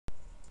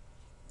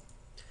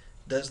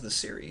does the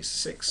series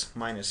 6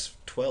 minus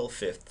 12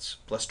 fifths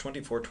plus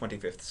 24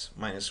 25ths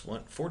minus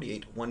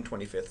 48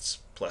 1/25ths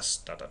plus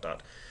dot dot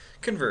dot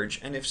converge,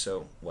 and if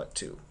so, what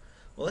to?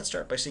 Well, let's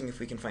start by seeing if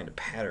we can find a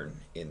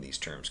pattern in these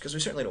terms, because we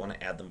certainly don't want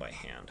to add them by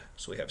hand.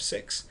 So we have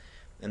 6,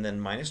 and then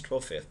minus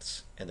 12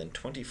 fifths, and then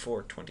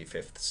 24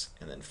 25ths,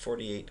 and then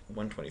 48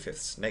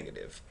 1/25ths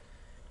negative.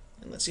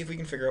 And let's see if we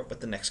can figure out what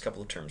the next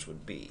couple of terms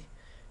would be.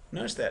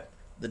 Notice that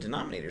the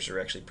denominators are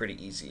actually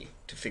pretty easy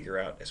to figure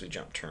out as we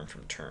jump term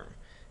from term.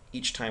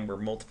 Each time we're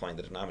multiplying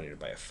the denominator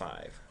by a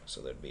 5. So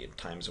there'd be a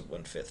times of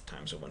 1/5,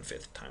 times of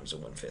 1/5, times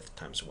of 1/5,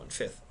 times of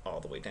 1/5, all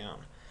the way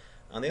down.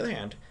 On the other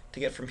hand, to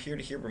get from here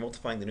to here, we're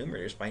multiplying the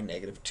numerators by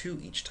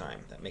 -2 each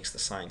time. That makes the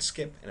sign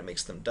skip, and it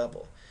makes them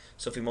double.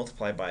 So if we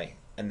multiply by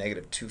a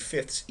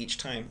 -2/5 each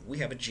time, we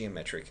have a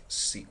geometric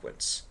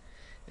sequence.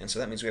 And so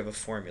that means we have a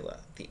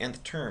formula. The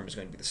nth term is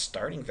going to be the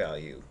starting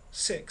value,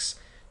 6,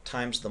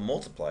 times the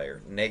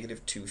multiplier,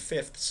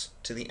 -2/5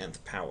 to the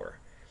nth power.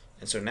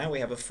 And so now we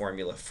have a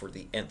formula for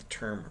the nth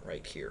term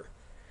right here.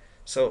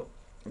 So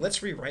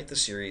let's rewrite the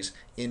series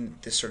in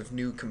this sort of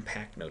new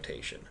compact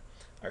notation.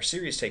 Our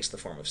series takes the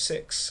form of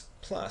 6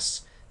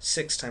 plus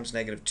 6 times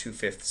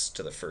 -2/5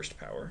 to the first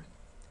power,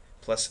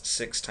 plus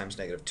 6 times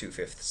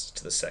 -2/5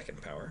 to the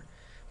second power,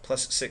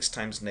 plus 6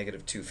 times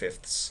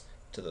 -2/5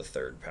 to the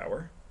third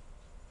power,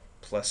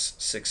 plus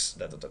 6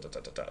 dot dot dot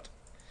dot dot dot.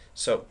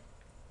 So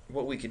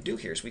what we could do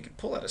here is we could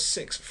pull out a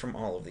 6 from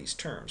all of these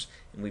terms,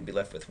 and we'd be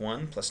left with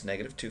 1 plus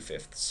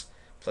 -2/5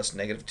 plus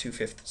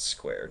 -2/5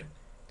 squared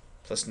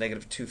plus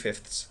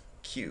 -2/5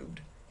 cubed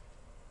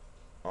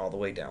all the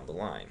way down the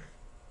line.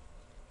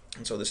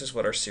 And so this is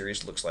what our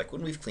series looks like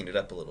when we've cleaned it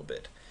up a little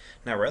bit.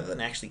 Now, rather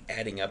than actually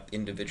adding up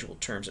individual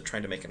terms and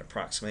trying to make an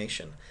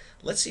approximation,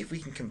 let's see if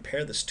we can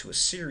compare this to a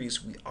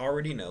series we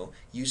already know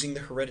using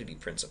the heredity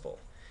principle.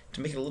 To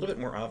make it a little bit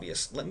more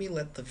obvious, let me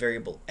let the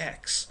variable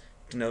x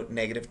denote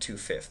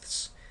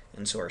 -2/5.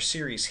 And so our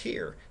series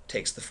here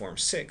takes the form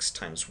 6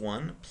 times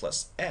 1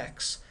 plus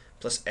x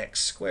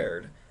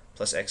squared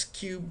plus x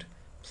cubed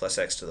plus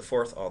x to the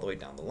fourth all the way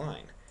down the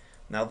line.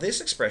 Now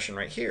this expression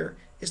right here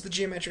is the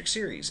geometric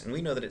series, and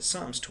we know that it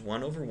sums to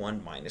 1 over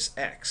 1 minus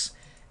x,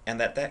 and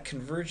that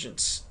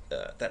convergence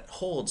that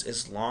holds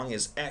as long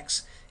as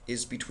x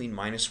is between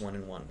 -1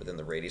 and 1 within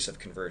the radius of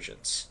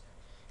convergence.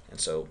 And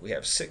so we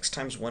have 6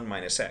 times 1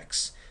 minus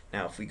x.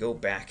 Now if we go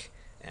back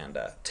and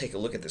take a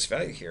look at this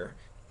value here,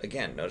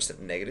 again, notice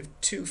that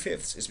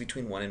 -2/5 is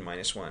between 1 and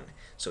 -1.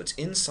 So it's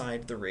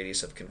inside the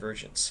radius of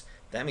convergence.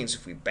 That means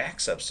if we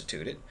back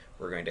substitute it,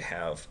 we're going to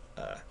have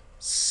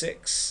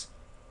 6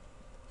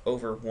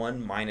 over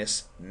 1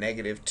 minus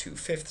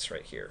 -2/5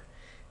 right here.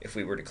 If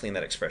we were to clean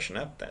that expression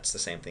up, that's the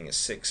same thing as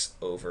 6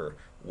 over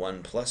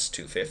 1 plus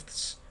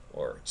 2/5,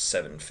 or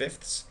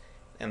 7/5,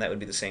 and that would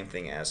be the same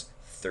thing as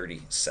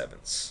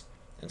 37ths.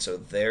 And so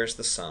there's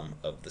the sum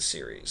of the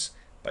series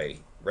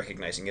by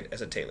recognizing it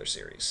as a Taylor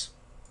series.